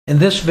In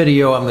this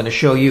video, I'm going to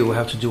show you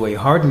how to do a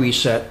hard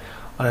reset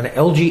on an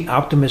LG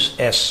Optimus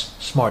S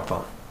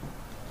smartphone.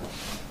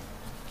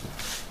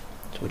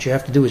 So what you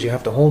have to do is you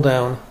have to hold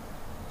down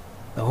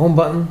the home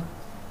button,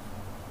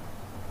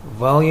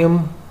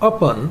 volume up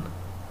button,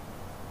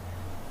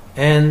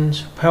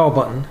 and power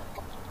button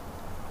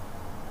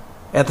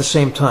at the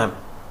same time.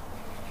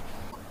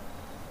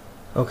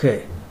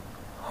 Okay,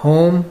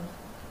 home,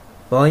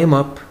 volume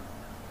up,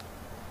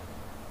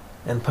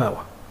 and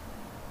power.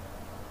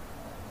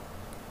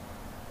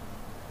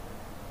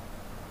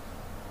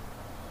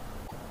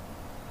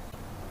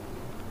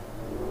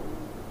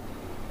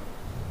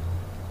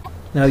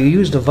 Now you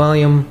use the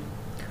volume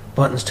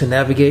buttons to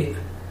navigate,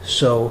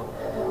 so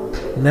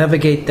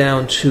navigate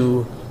down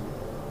to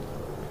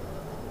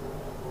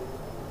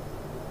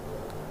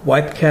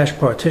Wipe Cache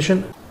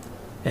Partition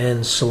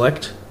and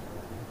select.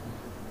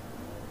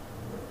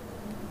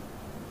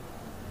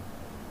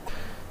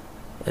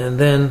 And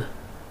then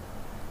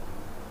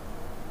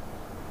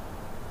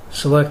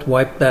select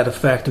Wipe Data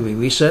Factory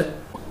Reset.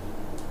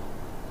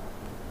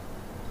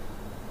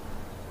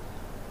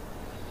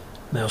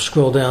 Now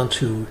scroll down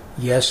to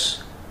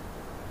Yes,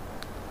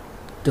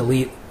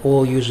 delete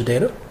all user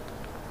data,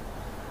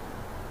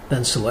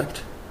 then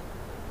select.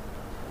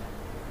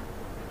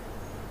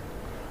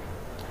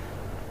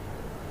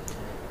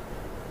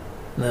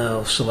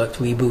 Now select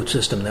Reboot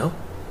System now.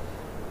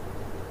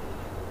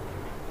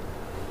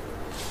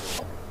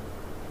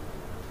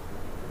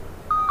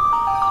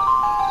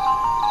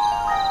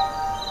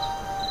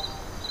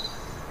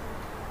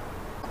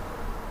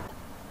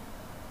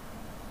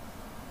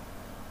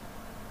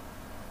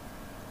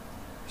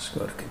 Let's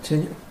go to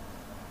Continue.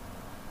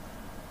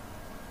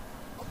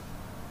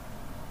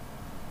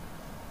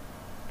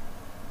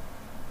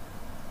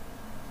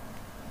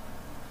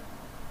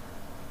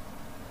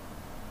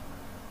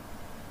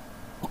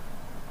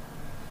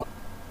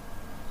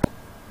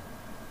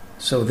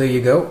 So there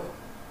you go,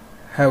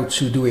 how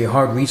to do a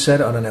hard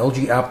reset on an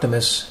LG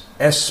Optimus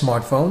S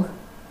smartphone.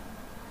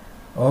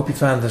 I hope you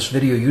found this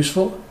video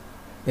useful.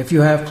 If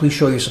you have, please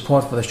show your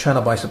support for this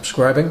channel by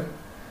subscribing.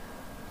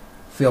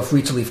 Feel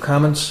free to leave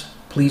comments.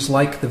 Please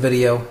like the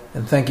video,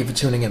 and thank you for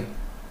tuning in.